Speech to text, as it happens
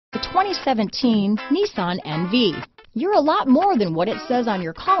2017 Nissan NV. You're a lot more than what it says on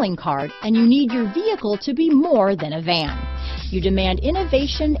your calling card, and you need your vehicle to be more than a van. You demand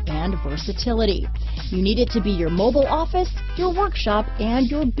innovation and versatility. You need it to be your mobile office, your workshop, and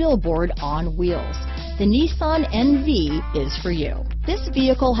your billboard on wheels. The Nissan NV is for you. This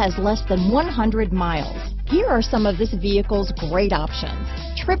vehicle has less than 100 miles. Here are some of this vehicle's great options: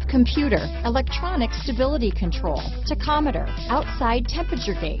 trip computer, electronic stability control, tachometer, outside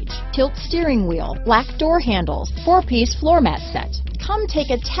temperature gauge, tilt steering wheel, black door handles, 4-piece floor mat set. Come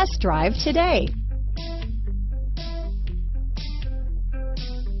take a test drive today.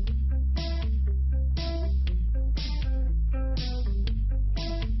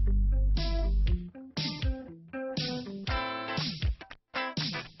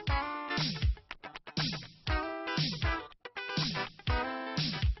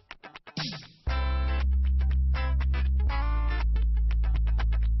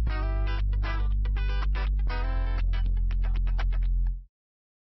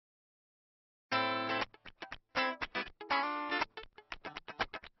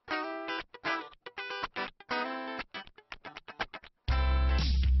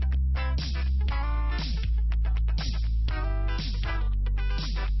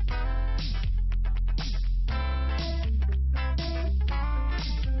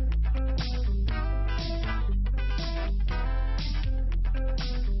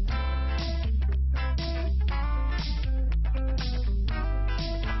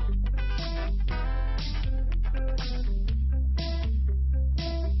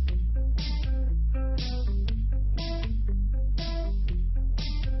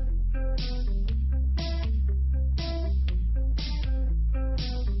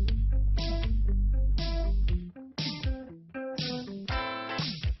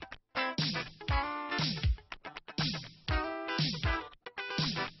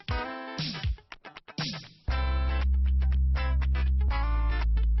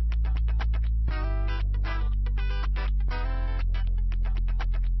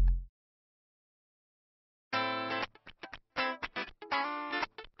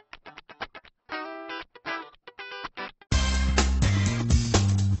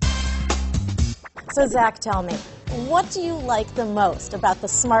 So Zach, tell me, what do you like the most about the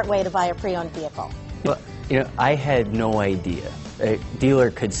smart way to buy a pre-owned vehicle? Well, I had no idea a dealer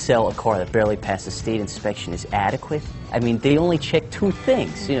could sell a car that barely passed the state inspection as adequate. I mean, they only check two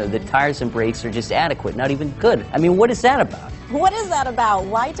things. The tires and brakes are just adequate, not even good. I mean, what is that about? What is that about?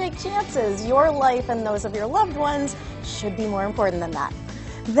 Why take chances? Your life and those of your loved ones should be more important than that.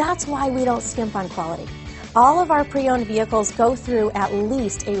 That's why we don't skimp on quality. All of our pre-owned vehicles go through at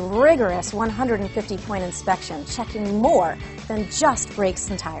least a rigorous 150-point inspection, checking more than just brakes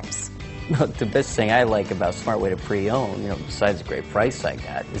and tires. The best thing I like about Smart Way to Pre-Own, besides the great price I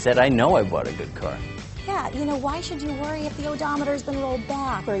got, is that I know I bought a good car. Yeah, why should you worry if the odometer's been rolled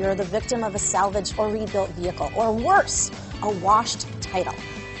back, or you're the victim of a salvaged or rebuilt vehicle, or worse, a washed title?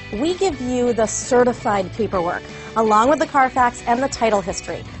 We give you the certified paperwork, along with the Carfax and the title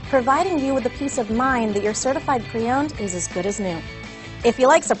history, providing you with the peace of mind that your certified pre-owned is as good as new. If you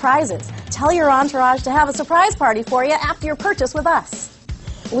like surprises, tell your entourage to have a surprise party for you after your purchase with us.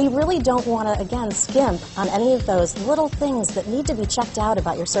 We really don't want to, again, skimp on any of those little things that need to be checked out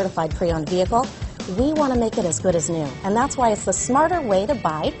about your certified pre-owned vehicle. We want to make it as good as new, and that's why it's the smarter way to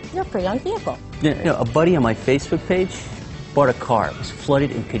buy your pre-owned vehicle. A buddy on my Facebook page bought a car. It was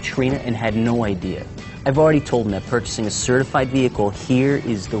flooded in Katrina and had no idea. I've already told him that purchasing a certified vehicle here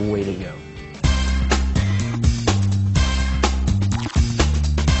is the way to go.